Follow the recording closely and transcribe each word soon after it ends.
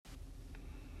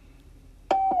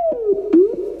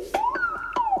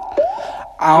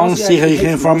I don't see how you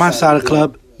came from my side of the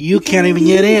club. You can't even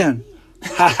get in.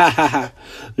 Ha ha ha ha.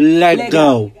 Let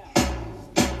go.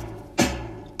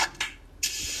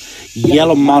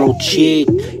 Yellow model chick,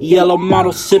 yellow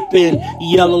model sipping,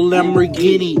 yellow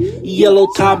Lamborghini, yellow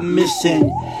top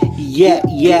missing.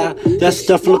 Yeah, that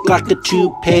stuff look like a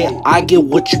toupee. I get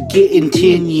what you get in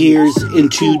 10 years, in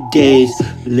 2 days.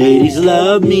 Ladies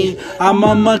love me, I'm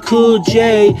on my cool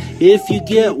J. If you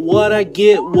get what I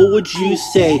get, what would you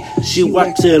say? She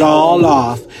wipes it all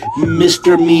off,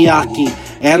 Mr. Miyake.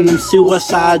 And them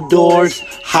suicide doors,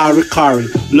 Harikari.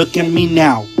 Look at me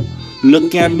now,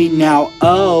 look at me now,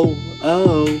 oh.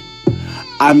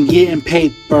 I'm getting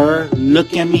paper,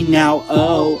 look at me now,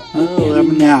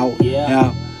 I'm now,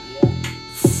 yeah.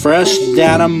 Fresh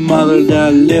down a mother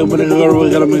that live with a girl,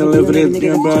 we're gonna live with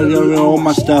it, all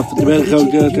my stuff.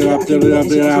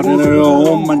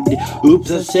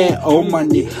 Oops, I said, oh my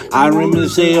knee. I remember to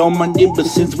say, oh my knee, but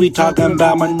since we talking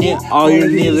about my knee, all your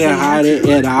knees are hiding,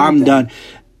 and I'm done.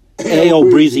 Hey,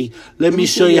 old Breezy, let me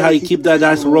show you how you keep that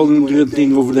nice rolling good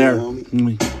thing over there.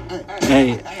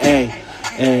 Hey.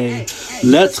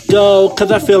 Let's go,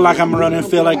 cause I feel like I'm running,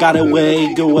 feel like I gotta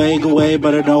go away,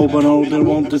 but I don't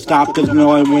want to stop, cause I know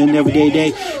I win every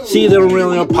day. See, they don't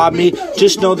really pop me,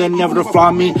 just know they're never to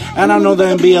flaunt me, and I know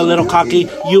they'll be a little cocky,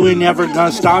 you ain't never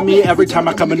gonna stop me. Every time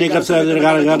I come a nigga say that I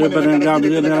gotta, but I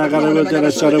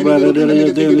gotta shut up,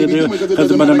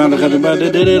 cause I'm gonna run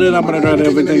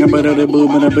everything, I'm gonna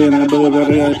boom, and I'm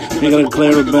gonna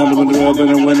clear it, and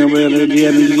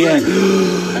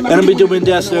I'll be doing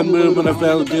that, and I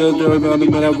felt good.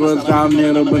 But I was down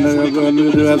there, but I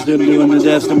was doing the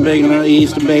desk and banging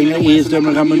east, and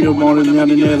I'm coming to morning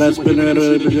and there. Let's spin it.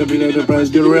 The price.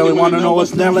 Do you really want to know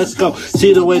what's there? Let's go.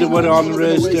 See the way to put it on the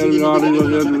wrist, and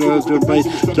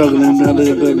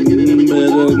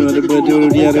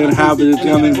have it,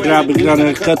 gonna grab it,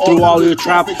 gonna cut through all your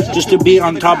trap just to be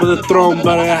on top of the throne.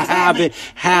 But I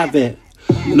have it.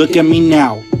 Look at me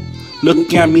now.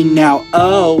 Look at me now.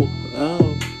 Oh.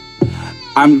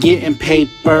 I'm getting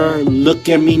paper, look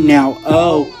at me now,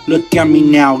 look at me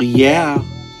now, yeah.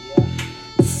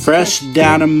 Fresh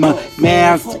down a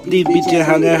man, these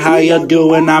bitches, how you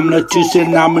doing? I'm the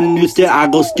tuition, I'm a new shit. I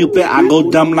go stupid, I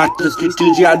go dumb like the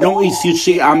stooge. I don't eat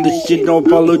sushi, I'm the shit, no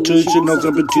politician, no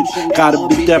substitution. Gotta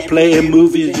be that playing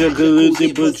movies,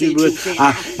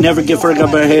 I never get forgot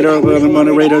about a hater, I'm on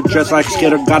a radar, dressed like a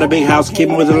skater. Got a big house,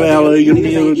 came with a L, you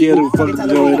need to fucking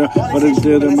go later. But it's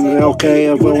good, I'm okay,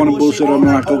 if I wanna bullshit, I'm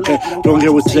like, okay. Don't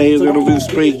care what to say, you're gonna be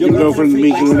speak, your girlfriend's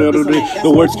me, the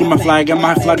words to my flag, and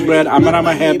my flag bread, I'm on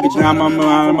my head. Bitch, I'm no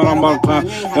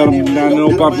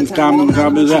popping slime.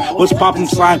 What's popping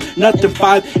slime? Nothing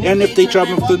five. And if they try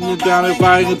to put me down, if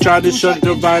I can try to shut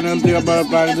their vine and they're about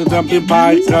the dumping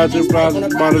pie, cause it's about a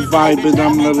vibe.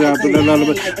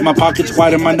 And my pocket's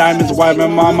white and my diamond's white. My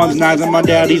mama's nice and my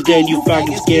daddy's dead. You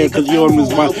fucking scared cause yours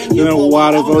is white. You know,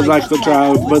 water goes like the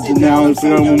trial. But now, if you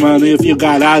have money, if you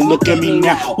got eyes, look at me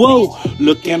now. Whoa,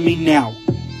 look at me now.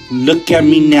 Look at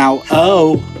me now.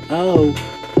 Oh.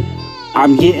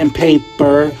 I'm getting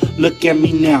paper, look at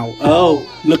me now,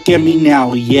 look at me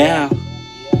now, yeah.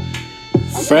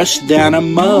 Fresh down a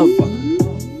mug.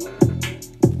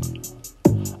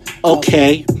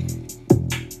 Okay.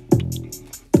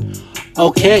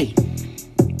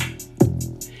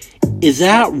 Is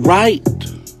that right?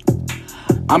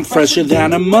 I'm fresher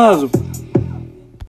than a mug.